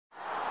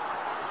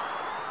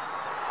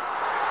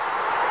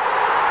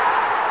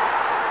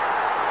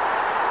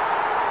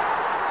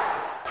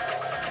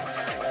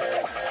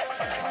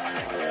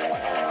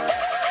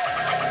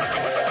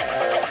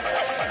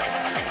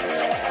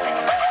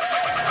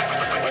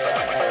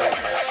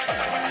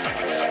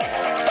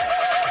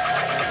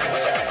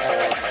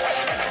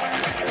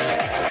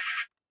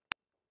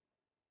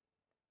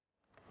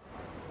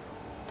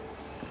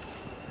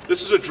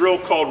This is a drill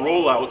called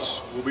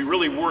rollouts. We'll be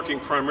really working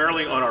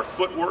primarily on our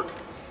footwork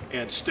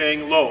and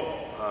staying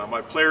low.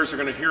 My players are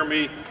going to hear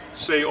me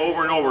say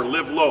over and over,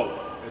 live low.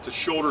 It's a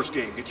shoulders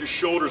game. Get your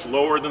shoulders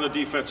lower than the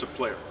defensive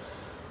player.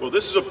 Well,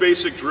 this is a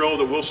basic drill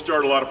that we'll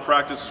start a lot of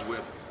practices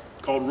with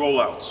called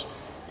rollouts.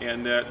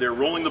 And they're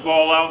rolling the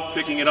ball out,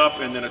 picking it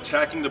up, and then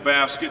attacking the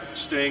basket,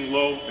 staying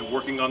low, and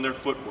working on their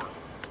footwork.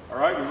 All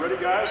right, you ready,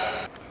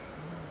 guys?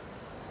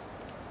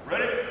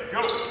 Ready?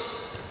 Go.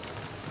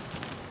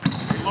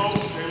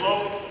 Stay low,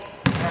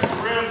 at the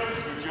rim,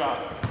 good job.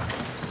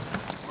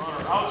 Run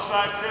our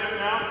outside pivot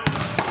now.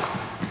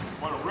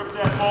 Want to rip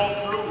that ball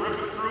through, rip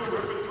it through.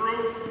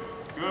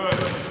 Good,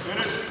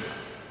 finish.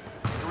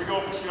 Here we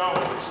go, Michelle.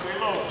 Stay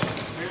low,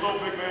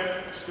 big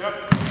man. Step,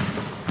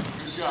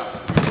 good job.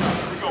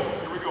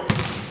 Here we go.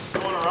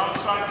 Still on our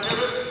outside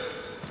pivot.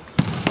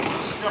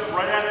 Step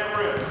right at the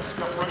rim,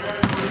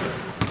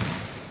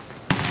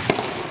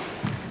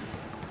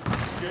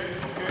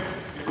 Okay.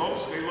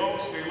 Stay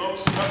low,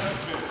 step and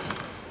finish.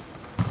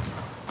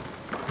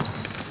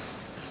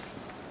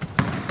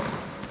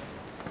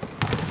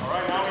 All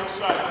right, now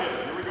inside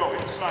pivot. Here we go,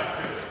 inside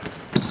pivot.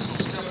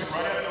 Still stepping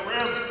right at the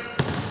rim.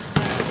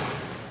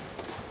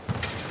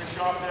 Finish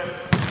off that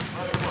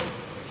left foot.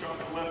 Finish off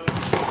the left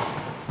foot.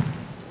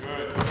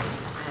 Good.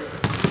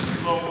 Stay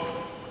low.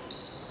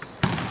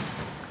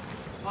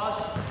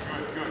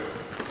 Good.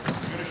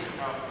 Finish it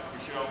now,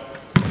 Michelle.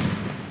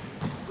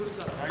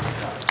 Nice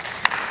job.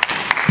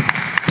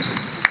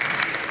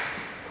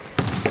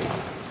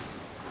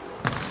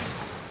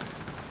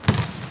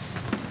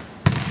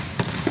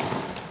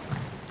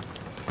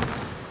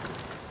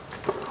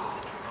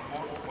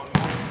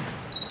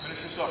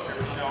 Up here,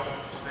 Michelle.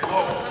 Stay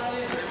low,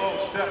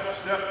 step,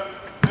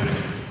 finish.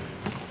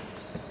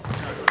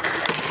 Good.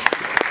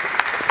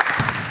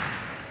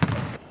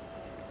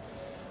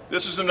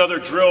 This is another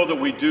drill that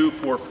we do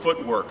for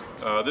footwork.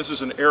 This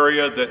is an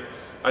area that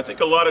I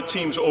think a lot of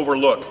teams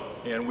overlook.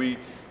 And we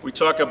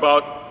talk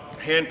about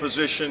hand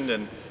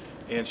position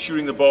and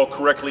shooting the ball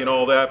correctly and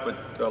all that,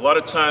 but a lot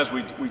of times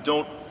we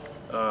don't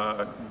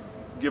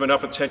give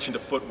enough attention to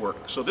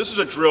footwork. So this is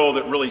a drill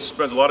that really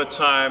spends a lot of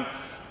time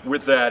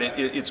with that.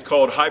 It's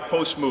called high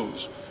post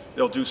moves.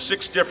 They'll do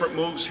 6 different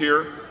moves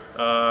here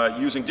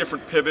using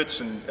different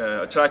pivots and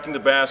attacking the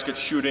basket,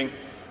 shooting.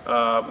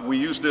 We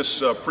use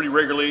this pretty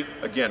regularly.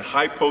 Again,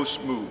 high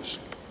post moves.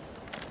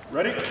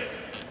 Ready?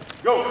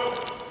 Go.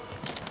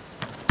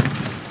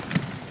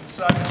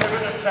 Inside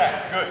pivot and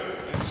attack. Good.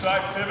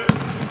 Inside pivot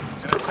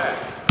and attack.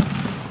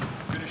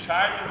 Finish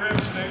high at the rim.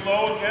 Stay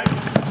low again.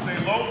 Stay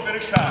low,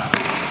 finish high.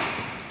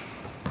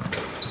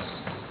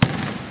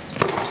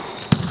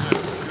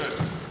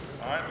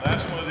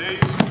 Last one of these.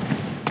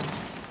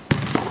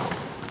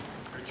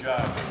 Good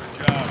job.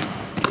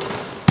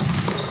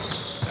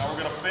 Now we're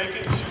going to fake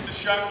it and shoot the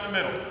shot in the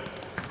middle.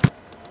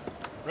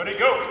 Ready,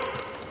 go.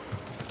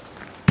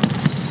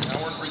 Now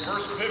we're in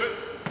reverse pivot.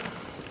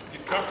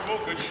 Get comfortable,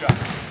 good shot.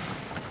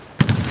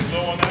 Get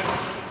low on that.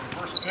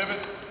 Reverse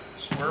pivot.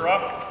 Square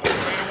up. Don't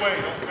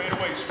fade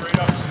away. Straight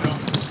up, still.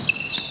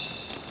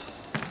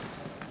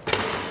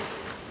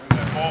 Bring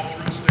that ball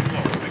through, stay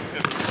low. Big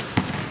pivot.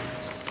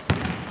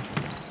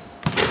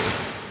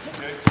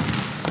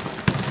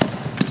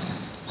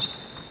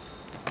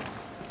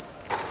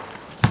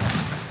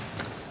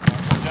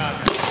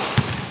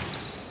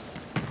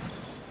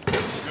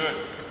 Good.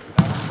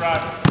 Now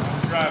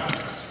we're driving.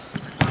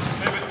 Reverse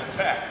pivot,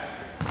 attack.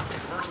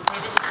 Reverse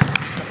pivot.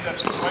 Step that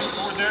foot right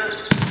forward there.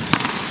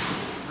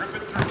 Rip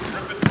it through.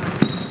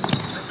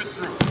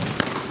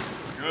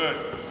 Good.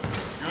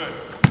 Here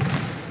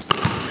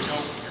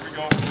we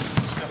go.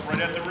 Step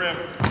right at the rim.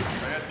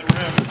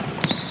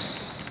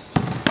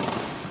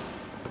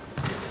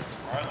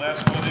 All right,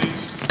 last one of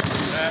these.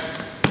 Back.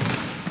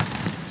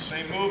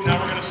 Same move. Now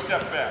we're going to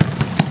step back.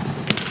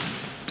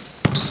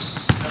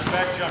 Step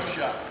back, jump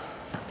shot.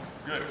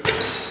 Good. Here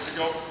we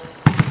go.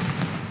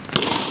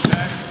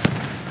 Back.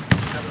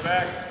 Step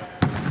back.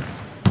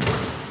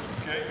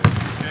 Okay.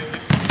 Get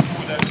comfortable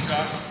with that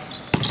shot.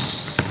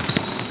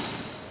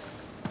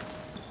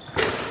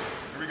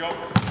 Here we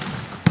go.